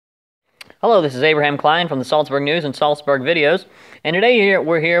Hello, this is Abraham Klein from the Saltsburg News and Saltsburg Videos, and today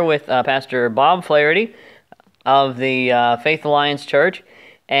we're here with Pastor Bob Flaherty of the Faith Alliance Church,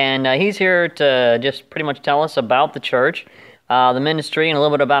 and he's here to just pretty much tell us about the church, the ministry, and a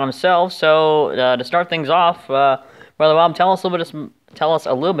little bit about himself. So to start things off, Brother Bob, tell us a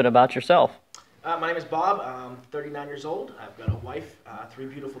little bit about yourself. My name is Bob. I'm 39 years old. I've got a wife, 3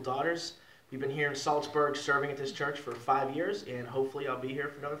 beautiful daughters. We've been here in Saltsburg serving at this church for 5 years, and hopefully I'll be here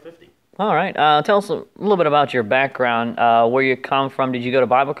for another 50. All right. Tell us a little bit about your background, where you come from. Did you go to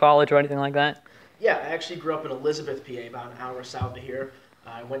Bible college or anything like that? Yeah, I actually grew up in Elizabeth, PA, about an hour south of here.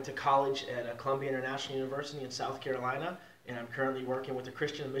 I went to college at Columbia International University in South Carolina, and I'm currently working with the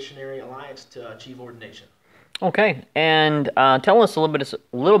Christian Missionary Alliance to achieve ordination. Okay, and tell us a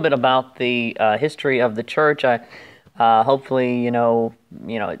little bit about the history of the church. Hopefully, you know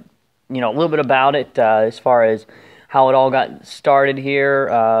a little bit about it as far as how it all got started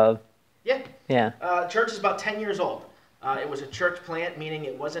here. Yeah. Church is about 10 years old. It was a church plant, meaning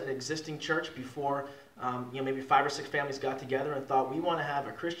it wasn't an existing church before. Maybe 5 or 6 families got together and thought, we want to have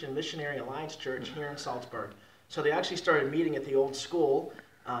a Christian Missionary Alliance church here in Saltsburg. So they actually started meeting at the old school.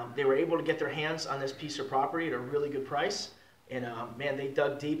 They were able to get their hands on this piece of property at a really good price. And man, they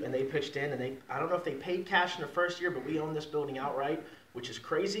dug deep and they pitched in. And I don't know if they paid cash in the first year, but we own this building outright, which is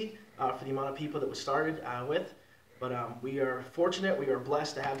crazy for the amount of people that was started with. But we are fortunate, we are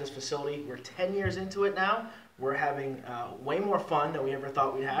blessed to have this facility. We're 10 years into it now. We're having way more fun than we ever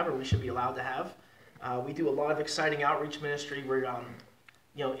thought we'd have, or we should be allowed to have. We do a lot of exciting outreach ministry where,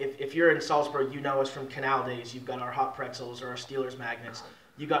 if you're in Saltsburg, you know us from Canal Days. You've got our hot pretzels or our Steelers magnets.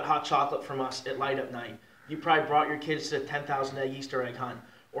 You got hot chocolate from us at Light Up Night. You probably brought your kids to the 10,000 egg Easter egg hunt.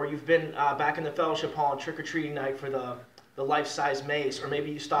 Or you've been back in the fellowship hall on trick-or-treating night for the life-size maze. Or maybe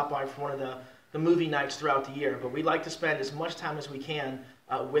you stopped by for one of the movie nights throughout the year. But we like to spend as much time as we can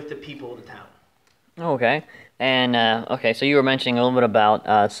with the people of the town. Okay, and so you were mentioning a little bit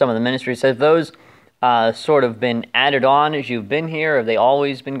about some of the ministries. Have those sort of been added on as you've been here? Have they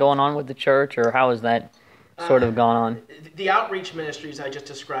always been going on with the church, or how has that sort of gone on? The outreach ministries I just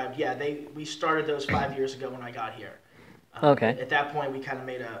described, yeah, we started those 5 years ago when I got here. Okay. At that point, we kind of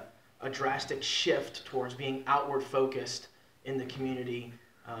made a drastic shift towards being outward focused in the community.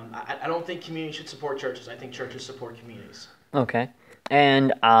 I don't think communities should support churches. I think churches support communities. Okay.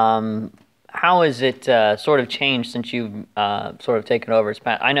 And how has it sort of changed since you've sort of taken over?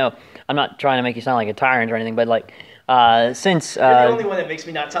 I know I'm not trying to make you sound like a tyrant or anything, but like since... You're the only one that makes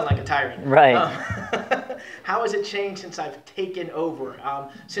me not sound like a tyrant. Right. How has it changed since I've taken over?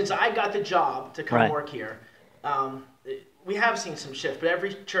 Since I got the job to come work here, we have seen some shift, but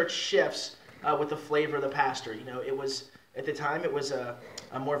every church shifts with the flavor of the pastor. At the time, it was a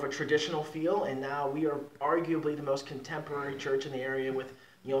more of a traditional feel, and now we are arguably the most contemporary church in the area with,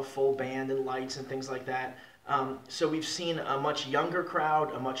 full band and lights and things like that. So we've seen a much younger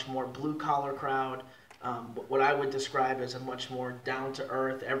crowd, a much more blue-collar crowd, what I would describe as a much more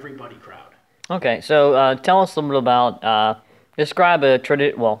down-to-earth, everybody crowd. Okay, so tell us a little bit about, describe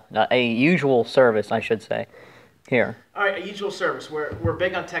a usual service, I should say, here. All right, a usual service. We're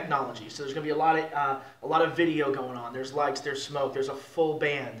big on technology, so there's going to be a lot of video going on. There's lights, there's smoke, there's a full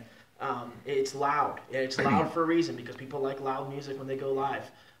band. It's loud. It's loud for a reason, because people like loud music when they go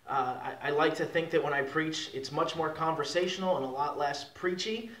live. I like to think that when I preach, it's much more conversational and a lot less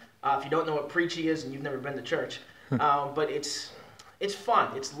preachy. If you don't know what preachy is and you've never been to church, but it's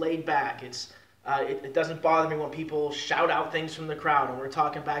fun. It's laid back. It doesn't bother me when people shout out things from the crowd and we're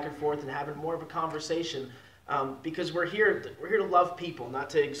talking back and forth and having more of a conversation. Because we're here to love people, not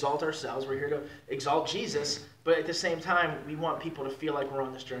to exalt ourselves. We're here to exalt Jesus, but at the same time, we want people to feel like we're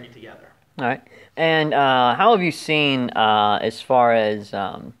on this journey together. All right. And how have you seen, as far as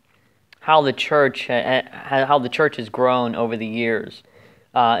how the church has grown over the years,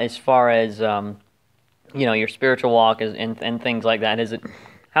 as far as your spiritual walk and things like that?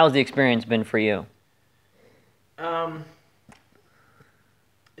 How's the experience been for you?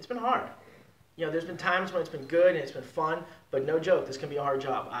 It's been hard. There's been times when it's been good and it's been fun, but no joke, this can be a hard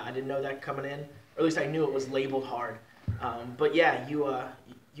job. I didn't know that coming in, or at least I knew it was labeled hard. But yeah, you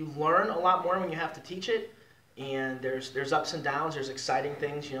learn a lot more when you have to teach it, and there's ups and downs. There's exciting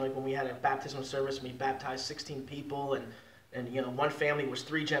things. Like when we had a baptism service, we baptized 16 people, and one family was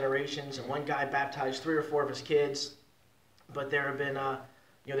 3 generations, and one guy baptized 3 or 4 of his kids. But there have been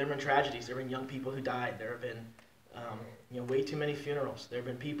tragedies. There have been young people who died. There have been way too many funerals. There have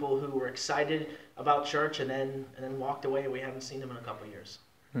been people who were excited about church and then walked away, and we haven't seen them in a couple of years.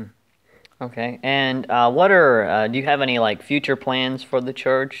 Okay, and do you have any future plans for the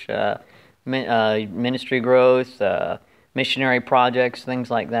church? Ministry growth, missionary projects, things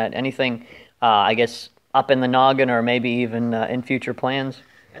like that? Anything, I guess, up in the noggin or maybe even in future plans?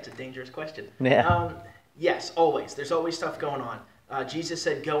 That's a dangerous question. Yeah. Yes, always. There's always stuff going on. Jesus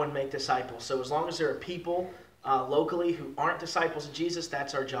said, go and make disciples. So as long as there are people locally who aren't disciples of Jesus,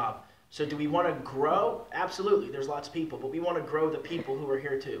 that's our job. So do we want to grow? Absolutely. There's lots of people, but we want to grow the people who are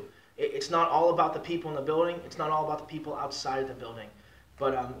here too. It's not all about the people in the building. It's not all about the people outside of the building.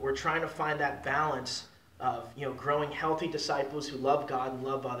 But we're trying to find that balance of growing healthy disciples who love God and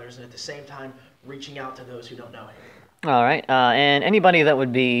love others, and at the same time reaching out to those who don't know Him. All right. And anybody that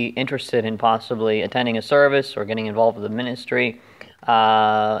would be interested in possibly attending a service or getting involved with the ministry,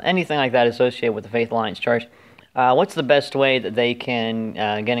 anything like that associated with the Faith Alliance Church, what's the best way that they can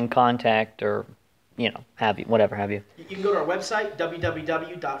get in contact or, have you? You can go to our website,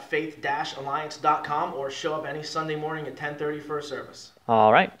 www.faith-alliance.com, or show up any Sunday morning at 10:30 for a service.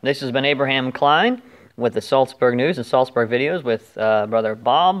 All right. This has been Abraham Klein with the Saltsburg News and Saltsburg Videos with Brother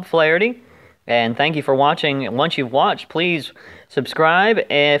Bob Flaherty. And thank you for watching. Once you've watched, please subscribe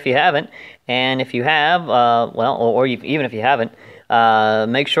if you haven't. And if you have, even if you haven't,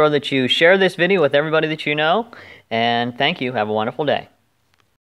 make sure that you share this video with everybody that you know. And thank you. Have a wonderful day.